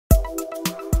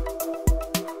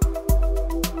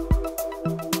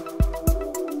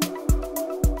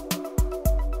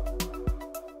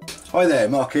Hi there,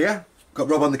 Mark here. Got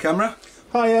Rob on the camera.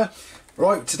 Hiya.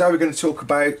 Right, today we're going to talk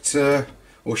about,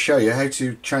 or show you how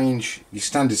to change your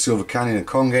standard silver canyon and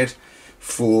Konghead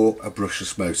for a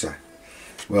brushless motor.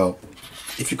 Well,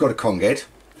 if you've got a Konghead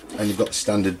and you've got the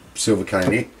standard silver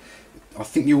canyon, I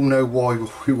think you'll know why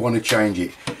we want to change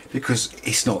it, because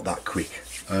it's not that quick.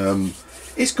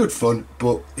 It's good fun,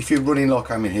 but if you're running like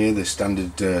I'm in here, the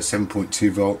standard 7.2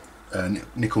 volt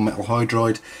nickel metal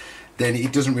hydride, then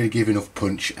it doesn't really give enough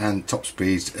punch and top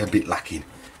speed's a bit lacking.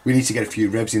 We need to get a few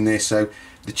revs in there, so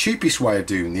the cheapest way of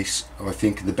doing this, I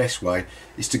think, and the best way,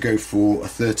 is to go for a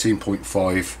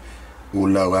 13.5 or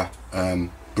lower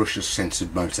brushless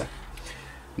censored motor.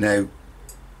 Now,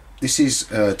 this is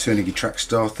Tamiya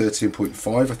Trackstar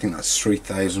 13.5, I think that's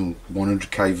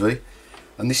 3100 kV,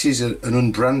 and this is an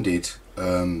unbranded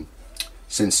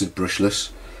censored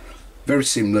brushless, very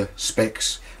similar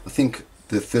specs. I think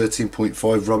the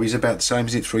 13.5 Rob is about the same,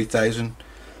 is it 3000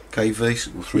 kV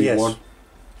or 3.1? Yes,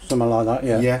 something like that,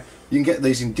 yeah. Yeah, you can get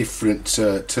these in different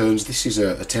terms. This is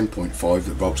a 10.5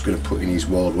 that Rob's going to put in his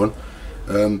wild one.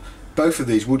 Both of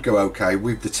these would go okay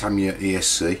with the Tamiya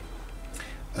ESC,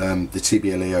 the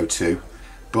TBLE-02,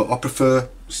 but I prefer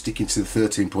sticking to the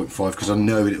 13.5 because I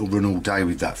know it'll run all day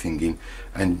with that thing in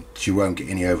and you won't get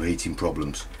any overheating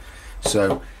problems.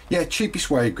 So yeah, cheapest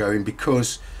way of going,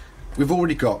 because we've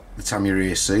already got the Tamiya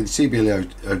ESC. The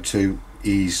TBLE-02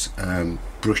 is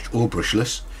brushed or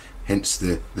brushless, hence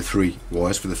the 3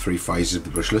 wires for the 3 phases of the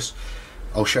brushless.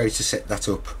 I'll show you to set that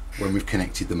up when we've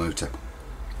connected the motor.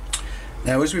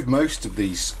 Now, as with most of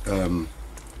these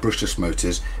brushless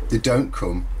motors, they don't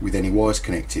come with any wires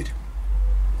connected.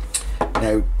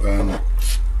 Now,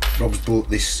 Rob's bought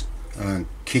this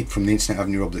kit from the internet,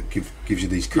 haven't you, Rob, that gives you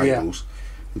these cables,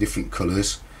 yeah, different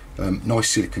colours, nice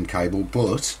silicon cable,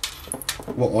 but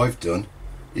what I've done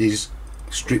is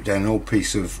strip down an old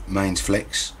piece of mains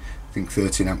flex, I think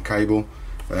 13 amp cable,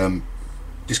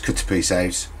 just cut a piece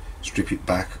out, strip it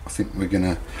back. I think we're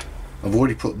gonna, I've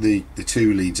already put the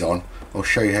 2 leads on. I'll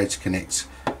show you how to connect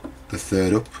the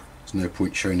 3rd up. There's no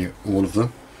point showing you all of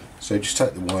them, so just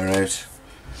take the wire out.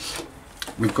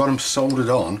 We've got them soldered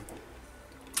on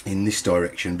in this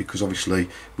direction because obviously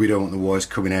we don't want the wires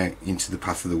coming out into the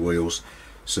path of the wheels,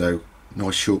 so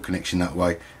nice short connection that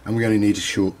way, and we only need a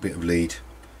short bit of lead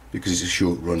because it's a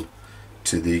short run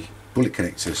to the bullet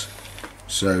connectors.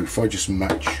 So if I just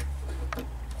match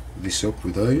this up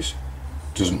with those,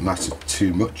 doesn't matter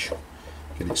too much,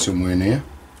 get it somewhere near,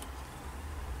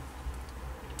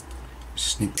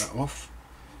 snip that off,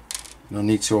 and I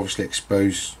need to obviously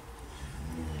expose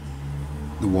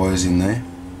the wires in there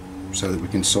so that we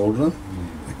can solder them.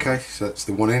 Okay, so that's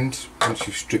the one end. Once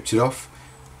you've stripped it off,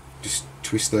 just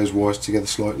twist those wires together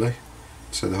slightly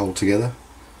so they hold together,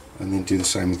 and then do the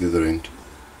same with the other end.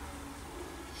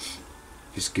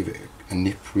 Just give it a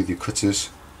nip with your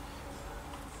cutters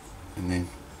and then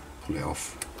pull it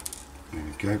off. There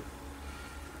we go.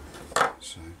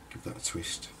 So give that a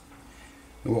twist.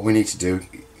 Now what we need to do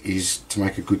is, to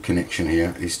make a good connection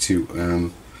here, is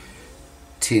to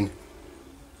tin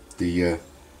the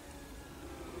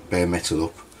bare metal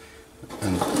up,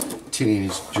 and tinning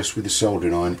is just with a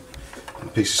soldering iron and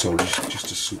a piece of solder,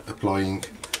 just applying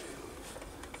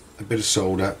a bit of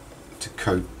solder to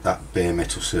coat that bare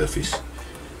metal surface.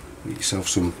 Get yourself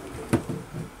some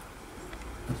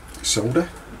solder,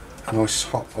 a nice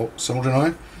hot soldering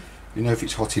iron. You know if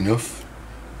it's hot enough,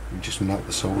 you just melt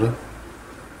the solder.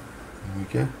 There we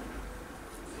go.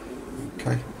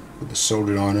 Okay, put the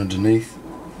soldering iron underneath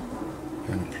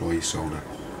and apply your solder.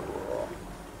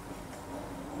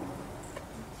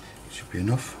 Should be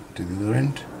enough. Do the other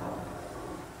end.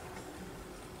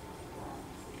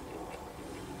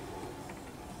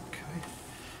 Okay,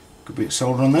 good bit of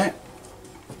solder on there.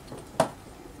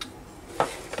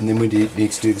 And then we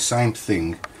need to do the same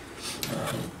thing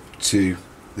to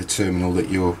the terminal that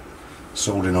you're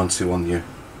soldering onto on your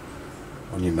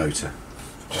motor.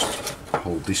 Just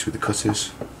hold this with the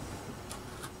cutters.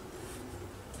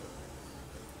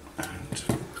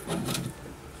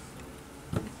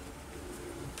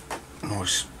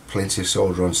 Nice, plenty of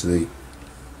solder onto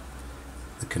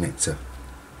the connector.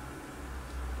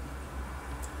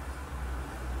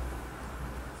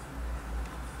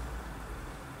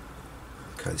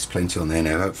 Okay, there's plenty on there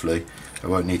now. Hopefully I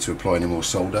won't need to apply any more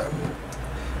solder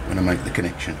when I make the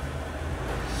connection.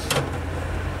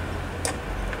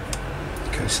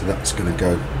 Okay, so that's going to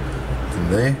go in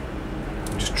there.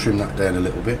 Just trim that down a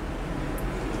little bit.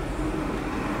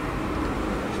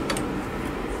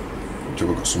 So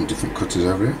I've got some different cutters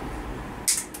over here.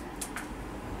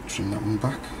 Trim that one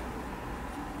back.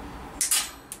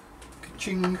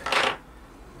 Ka-ching.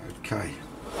 Okay.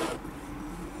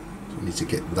 So I need to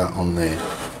get that on there.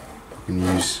 I can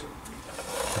use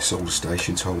this solder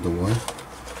station to hold the wire.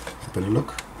 A bit of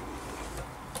luck.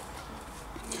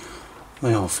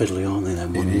 They are fiddly, aren't they,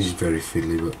 them ones? It is very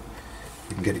fiddly, but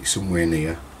you can get it somewhere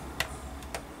near.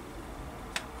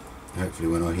 Hopefully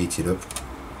when I heat it up,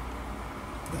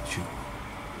 that should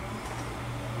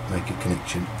make a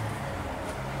connection.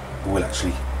 We'll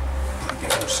actually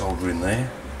get some solder in there.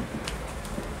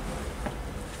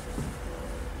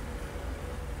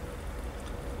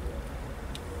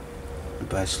 But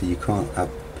basically you can't add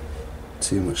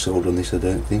too much solder on this, I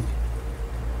don't think.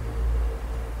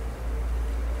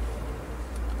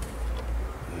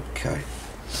 Okay,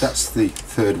 that's the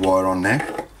third wire on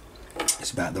now.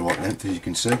 It's about the right length, as you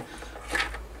can see.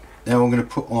 Now I'm going to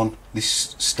put on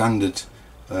this standard,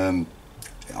 I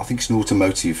think it's an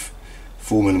automotive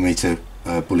 4mm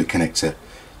bullet connector.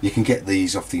 You can get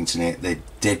these off the internet, they're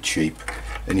dead cheap,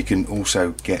 and you can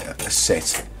also get a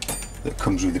set that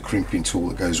comes with a crimping tool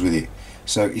that goes with it.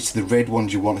 So it's the red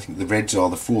ones you want. I think the reds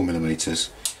are the 4mm,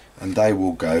 and they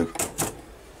will go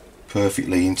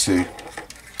perfectly into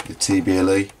the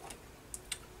TBLE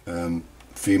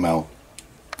female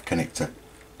connector.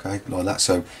 Okay, like that.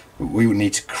 So we would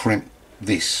need to crimp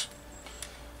this,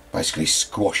 basically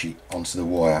squash it onto the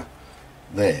wire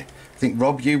there. I think,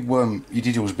 Rob, you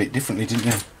did yours a bit differently, didn't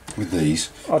you, with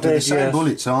these? I did. They're the same yes.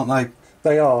 bullets, aren't they?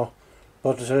 They are,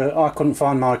 but I couldn't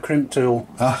find my crimp tool,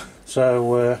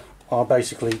 so I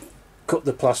basically cut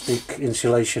the plastic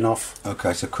insulation off.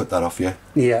 Okay, so cut that off, yeah.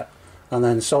 Yeah, and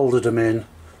then soldered them in,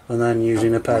 and then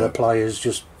using a pair of pliers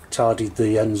just tidied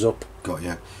the ends up. Got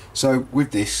you. So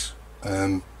with this,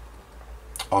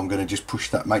 I'm going to just push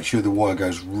that, make sure the wire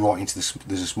goes right into this.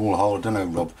 There's a small hole. I don't know,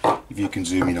 Rob, if you can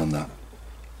zoom in on that.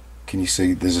 Can you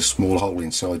see there's a small hole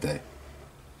inside there?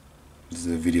 Is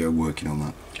the video working on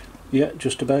that? Yeah,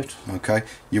 just about. Okay,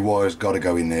 your wire's got to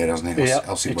go in there, hasn't it? Yeah,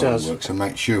 else it won't does. work. So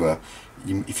make sure,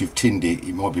 if you've tinned it,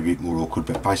 it might be a bit more awkward,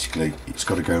 but basically it's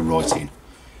got to go right in.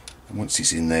 And once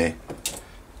it's in there,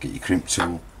 get your crimp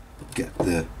tool, get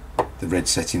the red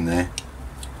set in there,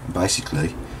 and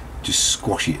basically just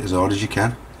squash it as hard as you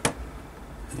can.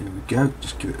 There we go.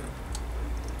 Just give it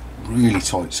a really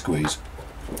tight squeeze,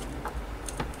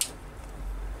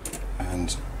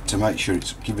 and to make sure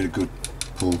it's, give it a good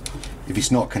pull. If it's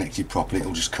not connected properly,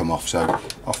 it'll just come off. So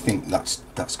I think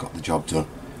that's got the job done.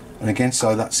 And again,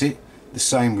 so that's it. The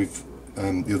same with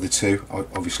the other two.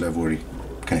 Obviously I've already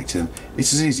connected them.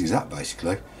 It's as easy as that,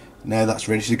 basically. Now that's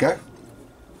ready to go.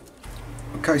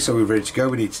 Okay, so we're ready to go.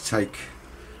 We need to take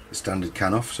the standard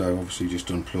can off, so obviously just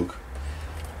unplug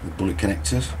the bullet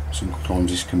connectors.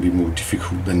 Sometimes this can be more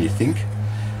difficult than you think.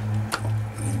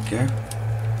 There we go.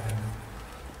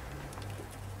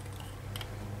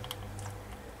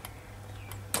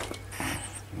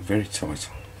 Very tight.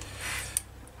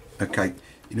 Okay,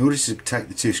 in order to take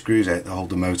the two screws out that hold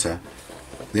the motor,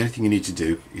 the only thing you need to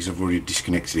do is, I've already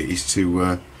disconnected it, is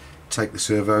to take the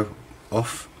servo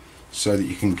off so that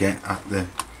you can get at the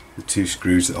two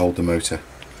screws that hold the motor.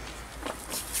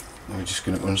 I'm just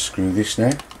going to unscrew this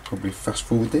now, probably fast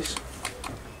forward this.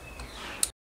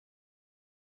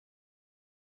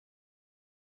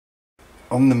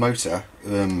 On the motor,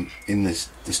 in the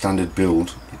standard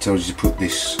build, it tells you to put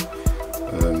this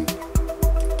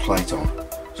plate on.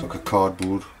 It's like a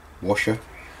cardboard washer.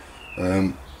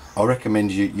 I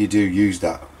recommend you do use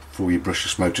that for your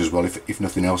brushless motor as well. If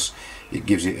nothing else, it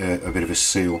gives it a bit of a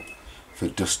seal for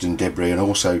dust and debris, and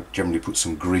also generally put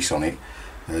some grease on it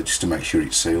just to make sure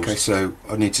it seals. Okay, so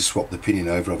I need to swap the pinion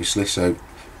over, obviously, so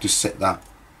just set that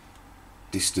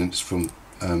distance from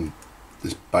the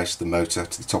base of the motor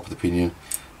to the top of the pinion.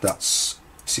 That's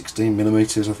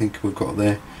 16mm, I think we've got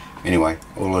there. Anyway,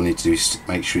 all I need to do is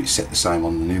make sure it's set the same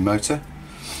on the new motor.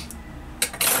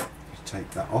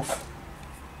 Take that off.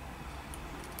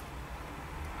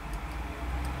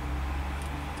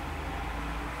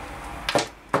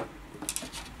 There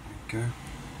we go.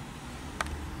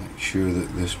 Make sure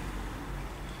that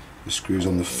the screw's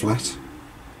on the flat.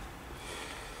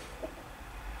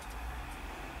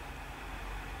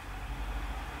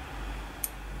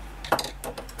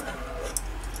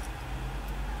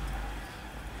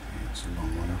 It's a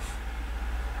long way off.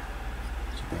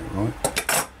 It's about right.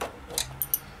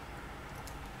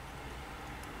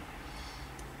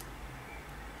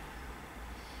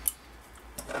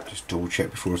 Just double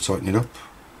check before I tighten it up.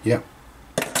 Yep.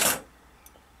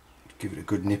 Give it a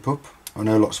good nip up. I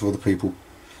know lots of other people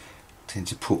tend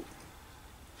to put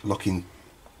locking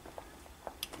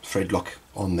thread lock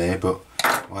on there, but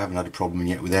I haven't had a problem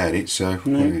yet without it, so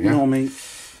there we go.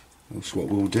 That's what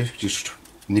we'll do, just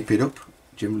nip it up.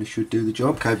 Generally should do the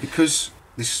job. Okay, because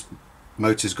this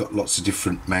motor's got lots of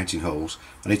different mounting holes.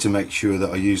 I need to make sure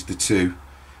that I use the two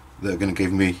that are going to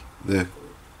give me the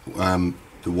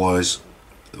wires,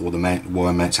 or the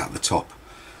wire mounts at the top,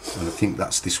 and I think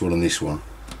that's this one and this one.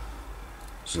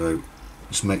 So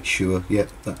just make sure, yeah,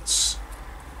 those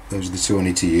are the two I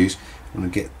need to use. I'm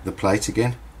going to get the plate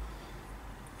again,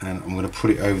 and I'm going to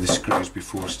put it over the screws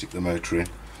before I stick the motor in.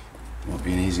 Might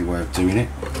be an easy way of doing it.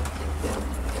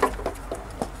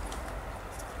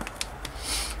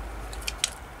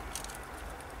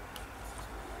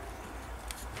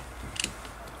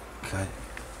 Okay,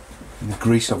 and the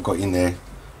grease I've got in there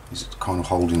is kind of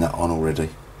holding that on already.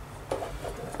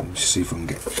 Let me just see if I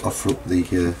can offer up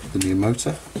the new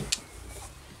motor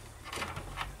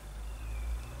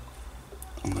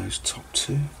on those top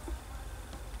two.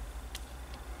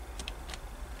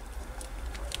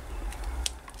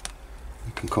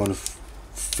 You can kind of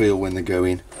feel when they go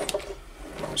in,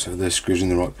 so they're screws in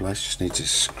the right place. Just need to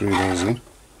screw those in.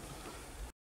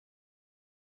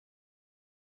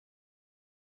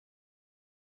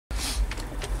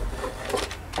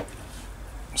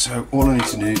 So all I need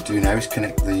to do now is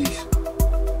connect the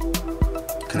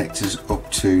connectors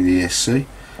up to the ESC.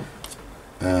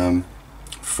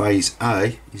 Phase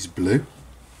A is blue.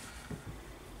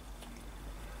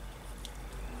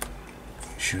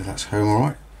 Make sure that's home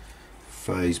alright.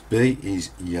 Phase B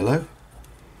is yellow.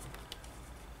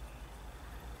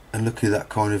 And look at that,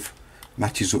 kind of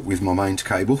matches up with my mains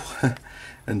cable.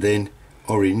 And then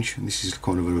orange, and this is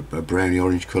kind of a browny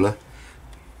orange colour,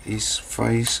 is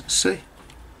phase C.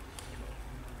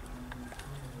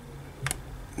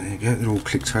 There you go, they're all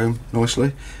clicked home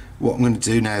nicely. What I'm going to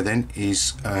do now then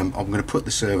is I'm going to put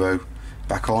the servo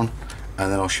back on,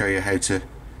 and then I'll show you how to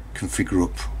configure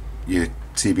up your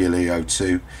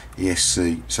TBLE-02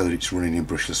 ESC so that it's running in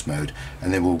brushless mode,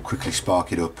 and then we'll quickly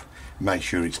spark it up, make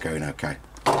sure it's going okay.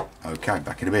 Okay,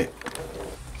 back in a bit.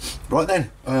 Right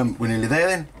then, we're nearly there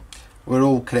then. We're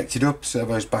all connected up,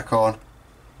 servo's back on.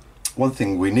 One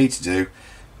thing we need to do,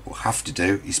 or have to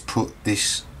do, is put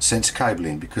this sensor cable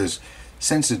in, because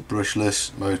censored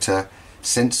brushless motor,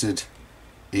 censored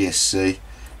ESC,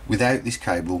 without this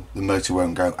cable the motor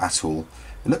won't go at all.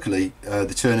 Luckily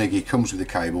the turner gear comes with a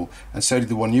cable, and so did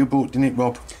the one you bought, didn't it,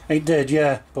 Rob? It did,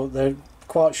 yeah, but they're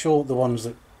quite short, the ones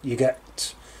that you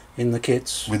get in the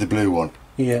kits. With the blue one?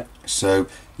 Yeah. So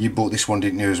you bought this one,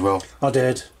 didn't you, as well? I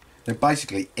did. Now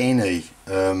basically any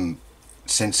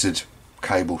censored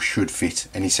cable should fit,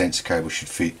 any sensor cable should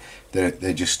fit.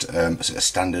 They're just a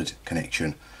standard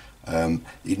connection.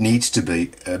 It needs to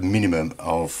be a minimum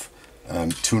of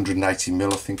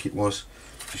 280mm, I think it was.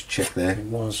 Just check there. It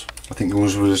was. I think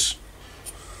yours was.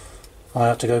 I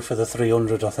had to go for the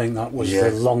 300. I think that was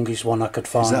the longest one I could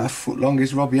find. Is that a foot long,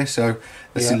 is Rob? Yeah. So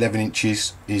that's 11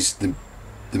 inches is the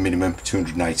minimum,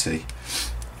 280mm.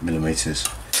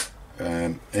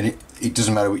 And it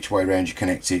doesn't matter which way around you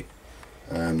connect it.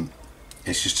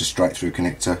 It's just a straight through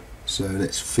connector. So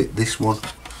let's fit this one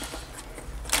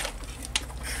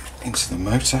into the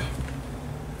motor.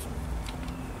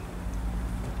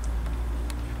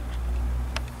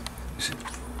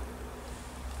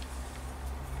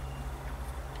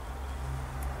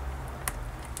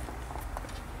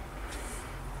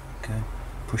 Okay,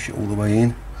 push it all the way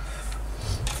in,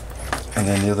 and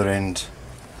then the other end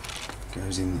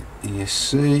goes in the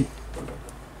ESC.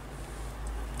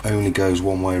 Only goes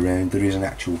one way around. There is an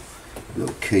actual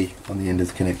little key on the end of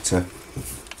the connector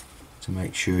to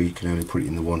make sure you can only put it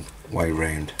in the one way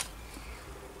round.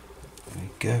 There you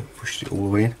go, pushed it all the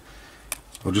way in.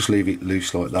 I'll just leave it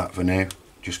loose like that for now,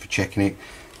 just for checking it.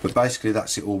 But basically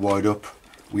that's it all wired up.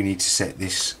 We need to set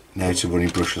this now to run in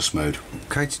brushless mode.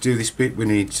 Okay, to do this bit we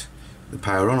need the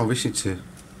power on, obviously, to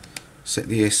set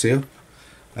the ESC up.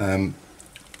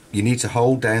 You need to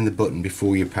hold down the button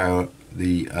before you power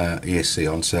the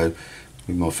ESC on. So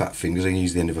with my fat fingers I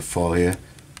use the end of a file here.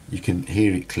 You can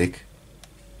hear it click,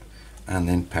 and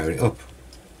then power it up.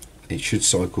 It should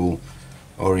cycle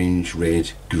orange,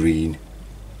 red, green,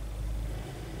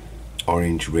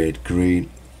 orange, red, green,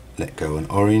 let go on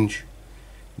orange.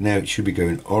 Now it should be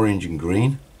going orange and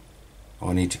green.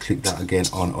 I need to click that again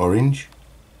on orange.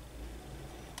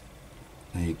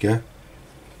 There you go.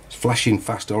 It's flashing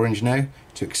fast orange now.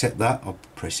 To accept that, I'll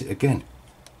press it again.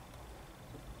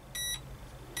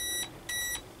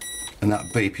 And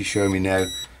that beep is showing me now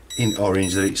in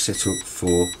orange that it's set up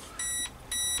for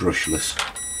brushless.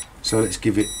 So let's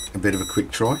give it a bit of a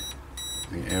quick try.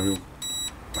 Bring the aerial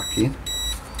back in.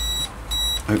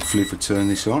 Hopefully if I turn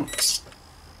this on,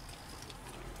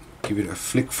 give it a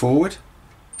flick forward,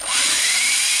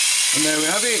 and there we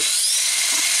have it.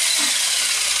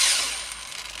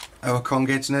 Our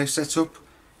Konghead's now set up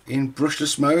in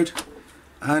brushless mode.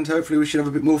 and hopefully we should have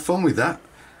a bit more fun with that.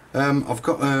 I've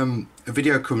got a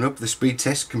video coming up, the speed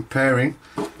test, comparing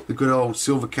the good old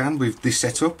silver can with this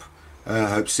setup.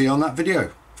 Hope to see you on that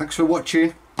video. Thanks for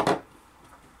watching.